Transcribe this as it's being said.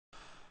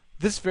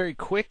This very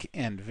quick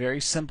and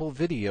very simple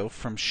video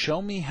from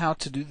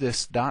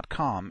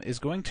ShowMeHowToDoThis.com is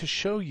going to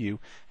show you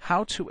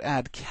how to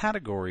add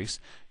categories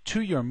to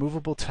your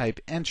movable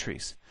type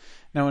entries.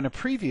 Now, in a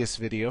previous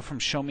video from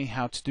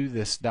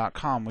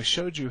ShowMeHowToDoThis.com, we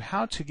showed you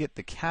how to get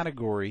the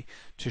category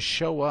to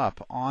show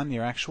up on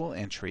your actual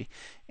entry.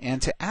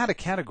 And to add a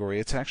category,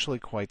 it's actually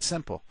quite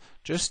simple.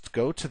 Just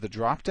go to the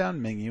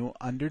drop-down menu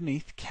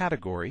underneath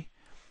Category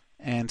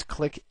and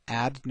click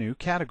Add New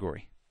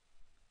Category.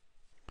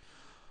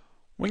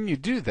 When you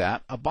do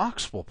that, a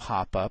box will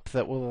pop up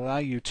that will allow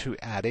you to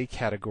add a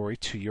category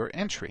to your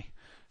entry.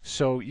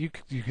 So you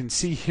can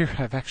see here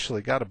I've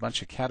actually got a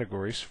bunch of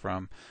categories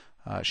from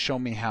Show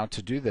Me How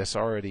to Do This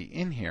already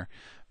in here.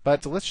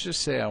 But let's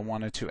just say I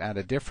wanted to add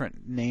a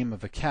different name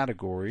of a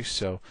category.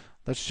 So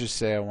let's just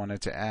say I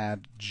wanted to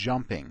add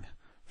jumping,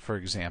 for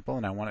example,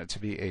 and I want it to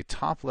be a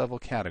top level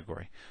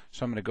category.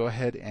 So I'm going to go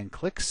ahead and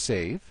click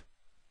Save.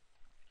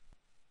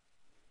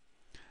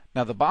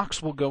 Now the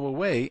box will go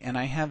away and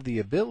I have the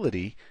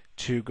ability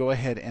to go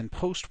ahead and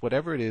post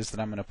whatever it is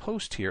that I'm going to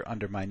post here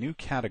under my new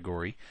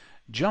category,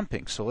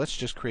 jumping. So let's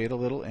just create a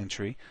little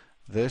entry.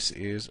 This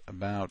is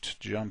about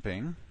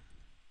jumping.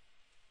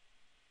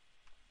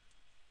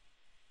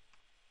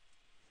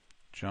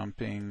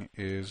 Jumping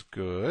is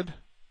good.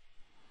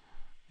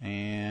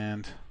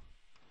 And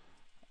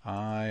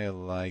I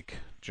like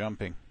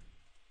jumping.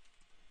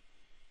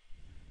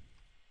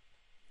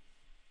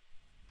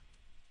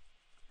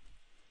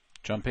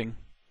 Jumping,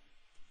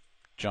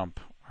 jump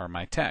are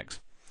my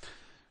tags.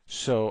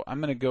 So I'm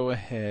going to go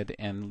ahead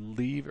and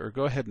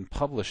go ahead and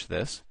publish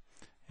this,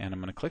 and I'm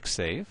going to click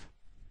Save.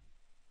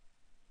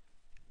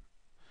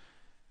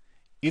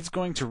 It's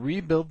going to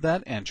rebuild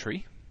that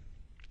entry,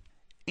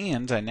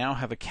 and I now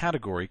have a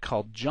category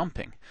called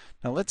jumping.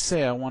 Now let's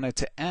say I wanted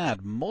to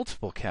add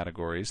multiple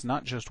categories,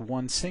 not just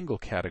one single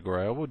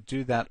category. I would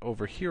do that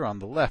over here on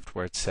the left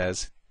where it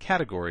says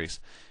Categories,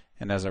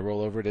 and as I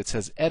roll over it, it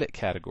says Edit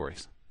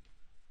Categories.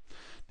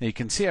 Now you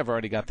can see I've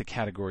already got the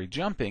category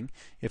jumping.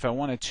 If I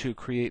wanted to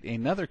create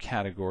another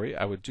category,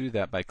 I would do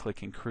that by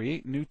clicking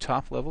Create New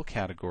Top Level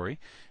Category,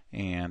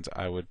 and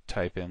I would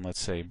type in, let's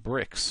say,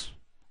 bricks.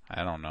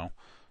 I don't know,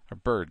 or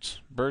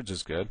birds. Birds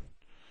is good.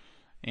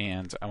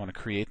 And I want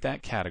to create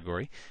that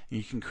category. And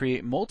you can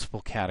create multiple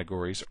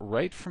categories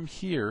right from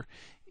here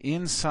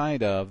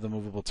inside of the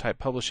Movable Type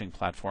publishing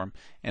platform,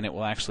 and it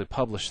will actually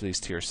publish these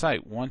to your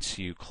site once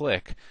you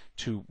click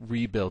to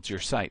rebuild your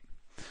site.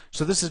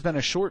 So this has been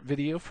a short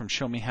video from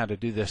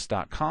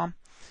ShowMeHowToDoThis.com,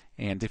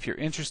 and if you're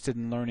interested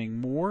in learning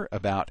more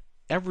about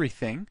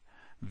everything,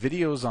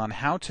 videos on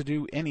how to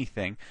do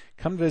anything,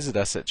 come visit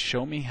us at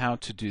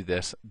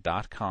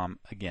ShowMeHowToDoThis.com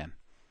again.